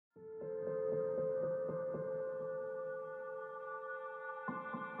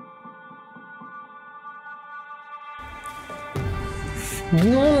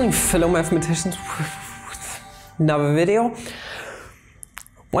Fellow mathematicians, another video.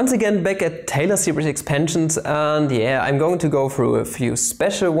 Once again back at Taylor series expansions, and yeah, I'm going to go through a few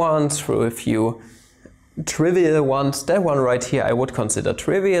special ones, through a few trivial ones. That one right here I would consider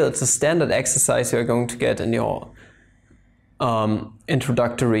trivial. It's a standard exercise you're going to get in your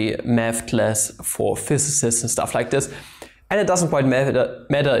introductory math class for physicists and stuff like this. And it doesn't quite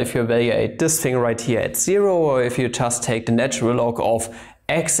matter if you evaluate this thing right here at 0 or if you just take the natural log of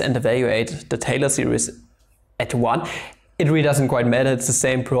x and evaluate the Taylor series at 1. It really doesn't quite matter, it's the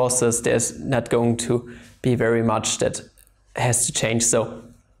same process, there's not going to be very much that has to change. So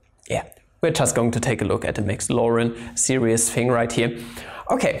yeah, we're just going to take a look at the Maclaurin series thing right here.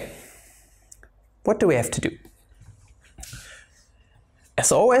 Okay, what do we have to do?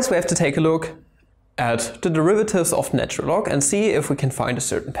 As always, we have to take a look at the derivatives of natural log and see if we can find a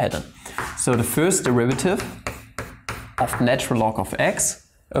certain pattern. So the first derivative of natural log of x,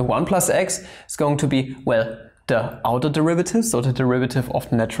 1 plus x, is going to be, well, the outer derivative, so the derivative of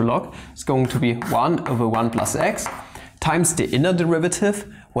the natural log is going to be 1 over 1 plus x times the inner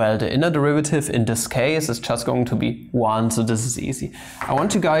derivative. Well, the inner derivative in this case is just going to be 1, so this is easy. I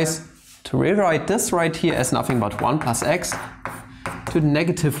want you guys to rewrite this right here as nothing but 1 plus x to the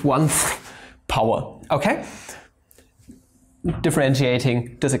negative 1th power, okay?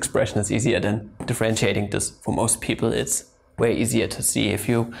 Differentiating this expression is easier than differentiating this. For most people it's way easier to see if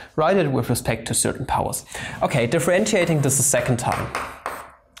you write it with respect to certain powers. Okay, differentiating this a second time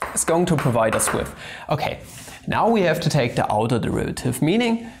is going to provide us with, okay, now we have to take the outer derivative,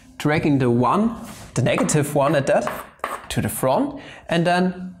 meaning dragging the negative 1 at that, to the front, and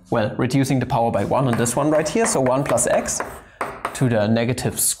then, well, reducing the power by 1 on this one right here, so 1 plus x to the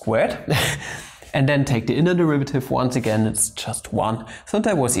negative squared. And then take the inner derivative once again, it's just 1. So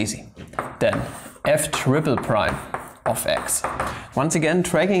that was easy. Then f triple prime of x. Once again,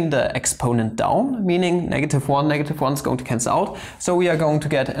 dragging the exponent down, meaning negative 1 is going to cancel out. So we are going to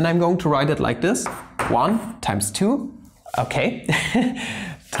get, and I'm going to write it like this, 1 times 2, okay,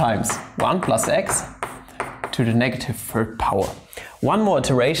 times 1 plus x to the negative 3rd power. One more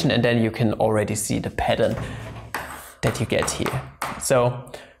iteration and then you can already see the pattern that you get here.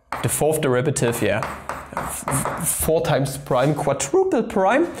 So the fourth derivative, yeah, 4 times prime, quadruple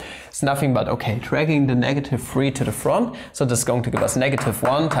prime, is nothing but, okay, dragging the negative 3 to the front. So this is going to give us negative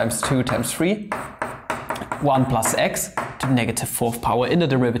 1 times 2 times 3, 1 plus x to the negative 4th power, in the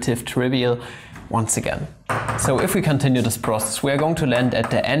derivative trivial once again. So if we continue this process, we are going to land at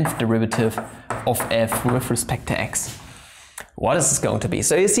the nth derivative of f with respect to x. What is this going to be?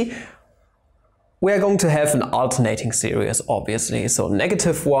 So you see, we are going to have an alternating series, obviously. So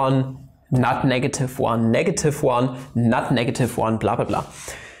negative 1, not negative 1, negative 1, not negative 1, blah, blah, blah.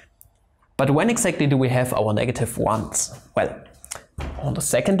 But when exactly do we have our negative 1s? Well, on the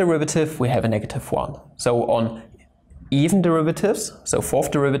second derivative, we have a negative 1. So on even derivatives, so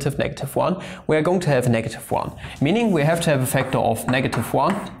fourth derivative, negative 1, we are going to have a negative 1. Meaning we have to have a factor of negative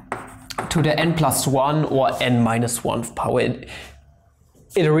 1 to the n plus 1 or n minus 1th power.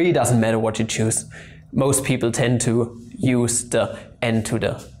 It really doesn't matter what you choose. Most people tend to use the n to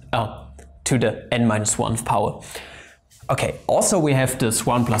the n minus 1th power. Okay, also we have this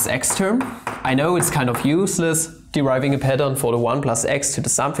 1 plus x term. I know it's kind of useless deriving a pattern for the 1 plus x to the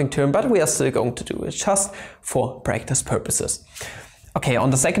something term, but we are still going to do it just for practice purposes. Okay, on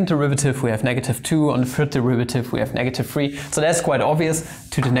the second derivative we have negative 2, on the third derivative we have negative 3, so that's quite obvious,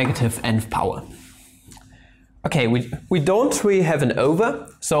 to the negative nth power. Okay, we don't really have an over,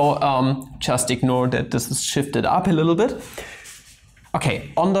 so just ignore that this is shifted up a little bit.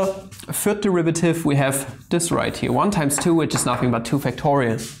 Okay, on the third derivative we have this right here, 1 times 2, which is nothing but 2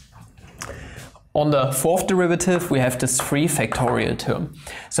 factorial. On the fourth derivative we have this 3 factorial term.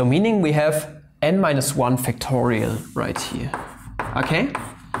 So meaning we have n minus 1 factorial right here. Okay?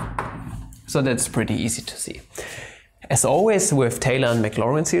 So that's pretty easy to see. As always with Taylor and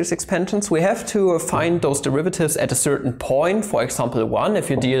Maclaurin series expansions, we have to find those derivatives at a certain point, for example 1 if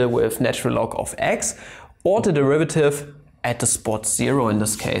you deal with natural log of x, or the derivative at the spot 0 in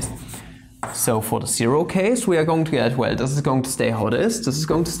this case. So for the 0 case we are going to get, well, this is going to stay how it is, this is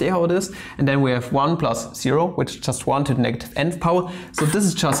going to stay how it is, and then we have 1 plus 0, which is just 1 to the negative nth power, so this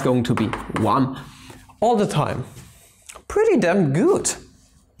is just going to be 1 all the time. Pretty damn good.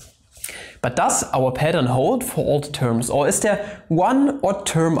 But does our pattern hold for all the terms, or is there one odd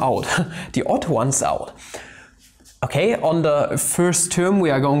term out? The odd one's out. Okay, on the first term we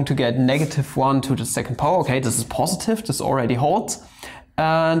are going to get negative 1 to the 2nd power. Okay, this is positive, this already holds.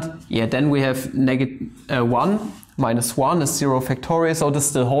 And yeah, then we have negative 1 minus 1 is 0 factorial, so this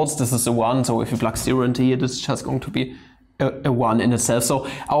still holds, this is a 1, so if you plug 0 into here, this is just going to be a 1 in itself. So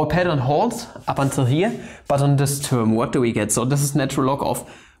our pattern holds up until here, but on this term, what do we get? So this is natural log of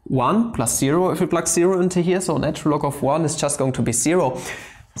 1 plus 0 if we plug 0 into here. So natural log of 1 is just going to be 0.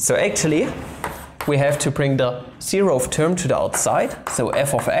 So actually, we have to bring the 0th term to the outside. So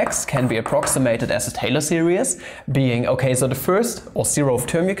f of x can be approximated as a Taylor series, being, okay, so the first or 0th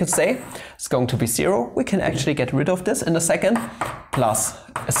term you could say is going to be 0. We can actually get rid of this in a second, plus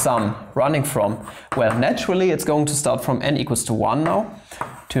a sum running from, well, naturally it's going to start from n equals to 1 now,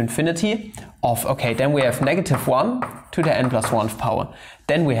 to infinity of, okay, then we have negative 1 to the n plus 1th power.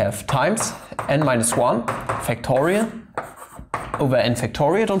 Then we have times n minus 1 factorial over n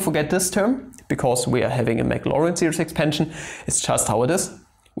factorial. Don't forget this term, because we are having a Maclaurin series expansion. It's just how it is.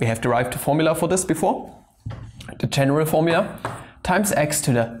 We have derived the formula for this before, the general formula, times x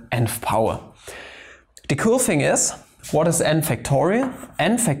to the nth power. The cool thing is, what is n factorial?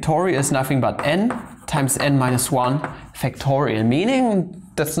 N factorial is nothing but n times n minus 1 factorial, meaning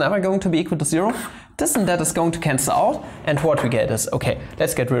that's never going to be equal to 0. This and that is going to cancel out, and what we get is, okay,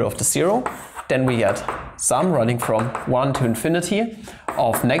 let's get rid of the 0. Then we get sum running from 1 to infinity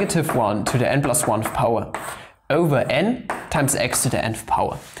of negative 1 to the n plus 1th power over n times x to the nth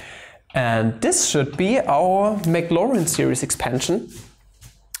power. And this should be our Maclaurin series expansion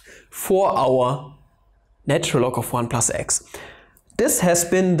for our natural log of 1 plus x. This has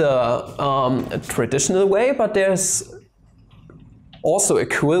been the traditional way, but there's also a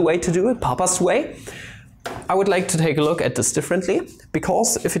cool way to do it, Papa's way. I would like to take a look at this differently,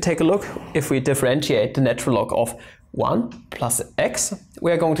 because if you take a look, if we differentiate the natural log of 1 plus x,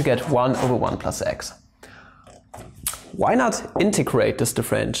 we are going to get 1 over 1 plus x. Why not integrate this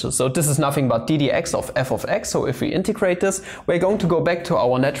differential? So this is nothing but d dx of f of x, so if we integrate this, we're going to go back to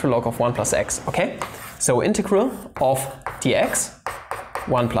our natural log of 1 plus x, okay? So integral of dx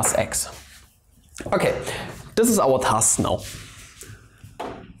 1 plus x. Okay, this is our task now.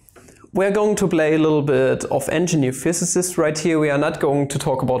 We're going to play a little bit of engineer physicist right here. We are not going to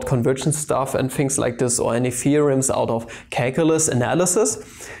talk about convergence stuff and things like this or any theorems out of calculus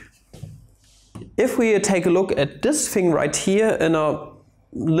analysis. If we take a look at this thing right here in a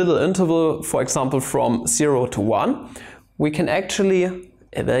little interval, for example from 0 to 1, we can actually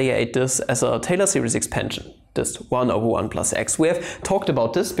evaluate this as a Taylor series expansion, this 1 over 1 plus x. We have talked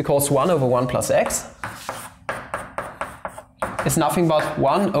about this because 1 over 1 plus x is nothing but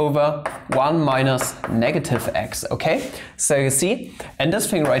 1 over 1 minus negative x, okay? So you see, and this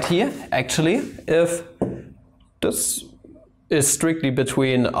thing right here, actually, if this is strictly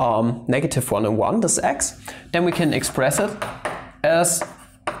between negative 1 and 1, this x, then we can express it as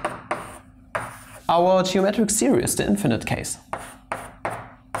our geometric series, the infinite case.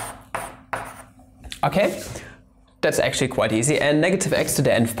 Okay, that's actually quite easy, and negative x to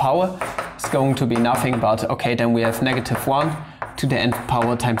the nth power is going to be nothing but, okay, then we have negative 1 to the nth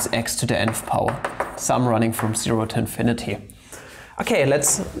power times x to the nth power, sum running from 0 to infinity. Okay,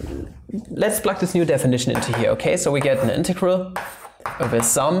 let's plug this new definition into here, okay? So we get an integral of a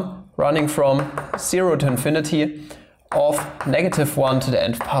sum running from 0 to infinity of negative 1 to the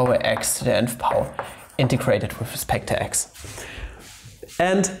nth power x to the nth power, integrated with respect to x.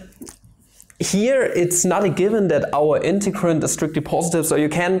 And here it's not a given that our integrand is strictly positive, so you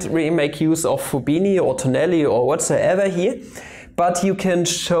can't really make use of Fubini or Tonelli or whatsoever here, but you can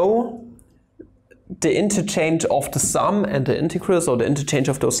show the interchange of the sum and the integrals, or the interchange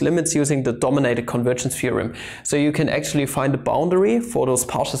of those limits, using the dominated convergence theorem. So you can actually find a boundary for those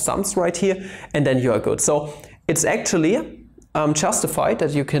partial sums right here, and then you are good. So it's actually justified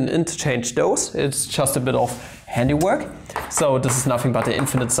that you can interchange those. It's just a bit of handiwork. So this is nothing but the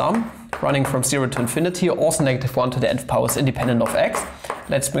infinite sum running from 0 to infinity, also negative 1 to the nth power is independent of x.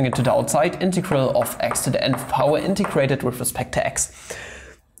 Let's bring it to the outside. Integral of x to the nth power integrated with respect to x.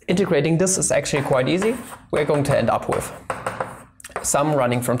 Integrating this is actually quite easy. We're going to end up with sum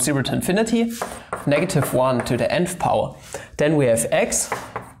running from 0 to infinity, negative 1 to the nth power. Then we have x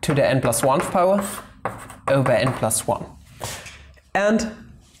to the n plus 1th power over n plus 1. And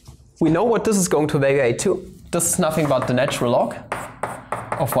we know what this is going to evaluate to. This is nothing but the natural log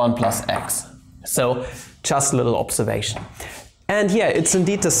of 1 plus x. So just a little observation. And yeah, it's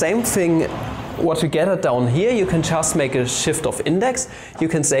indeed the same thing what we get down here. You can just make a shift of index. You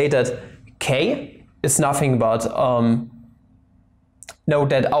can say that k is nothing but,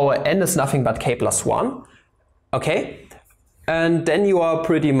 that our n is nothing but k plus 1. Okay? And then you are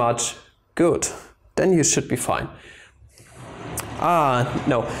pretty much good. Then you should be fine.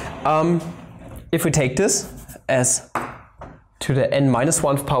 If we take this as to the n minus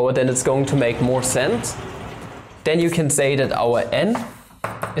 1th power, then it's going to make more sense. Then you can say that our n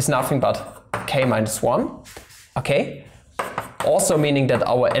is nothing but k minus 1. Okay, Also meaning that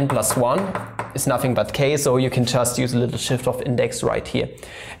our n+1 is nothing but k, so you can just use a little shift of index right here.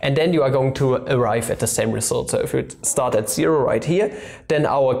 And then you are going to arrive at the same result. So if you start at 0 right here, then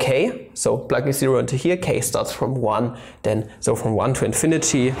our k, so plugging 0 into here, k starts from 1, then so from 1 to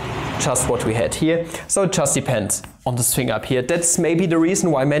infinity, just what we had here. So it just depends on this thing up here. That's maybe the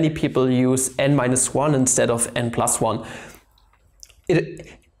reason why many people use n-1 instead of n+1.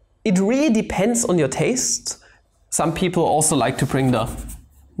 It really depends on your taste. Some people also like to bring the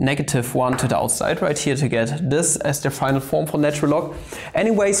 -1 to the outside right here to get this as the final form for natural log.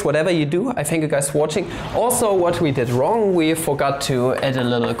 Anyways, whatever you do, I thank you guys for watching. Also, what we did wrong, we forgot to add a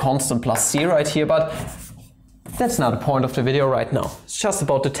little constant +c right here, but that's not the point of the video right now. It's just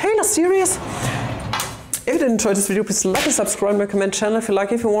about the Taylor series. If you did enjoy this video, please like and subscribe, recommend channel if you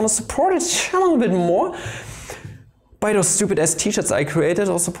like. If you want to support the channel a bit more, buy those stupid ass t-shirts I created,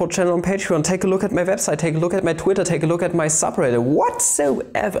 or support channel on Patreon. Take a look at my website, take a look at my Twitter, take a look at my subreddit,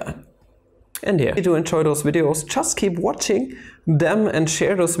 whatsoever. And yeah, if you do enjoy those videos, just keep watching them and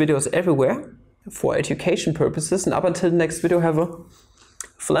share those videos everywhere for education purposes. And up until the next video, have a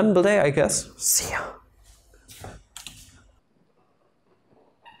flammable day, I guess. See ya.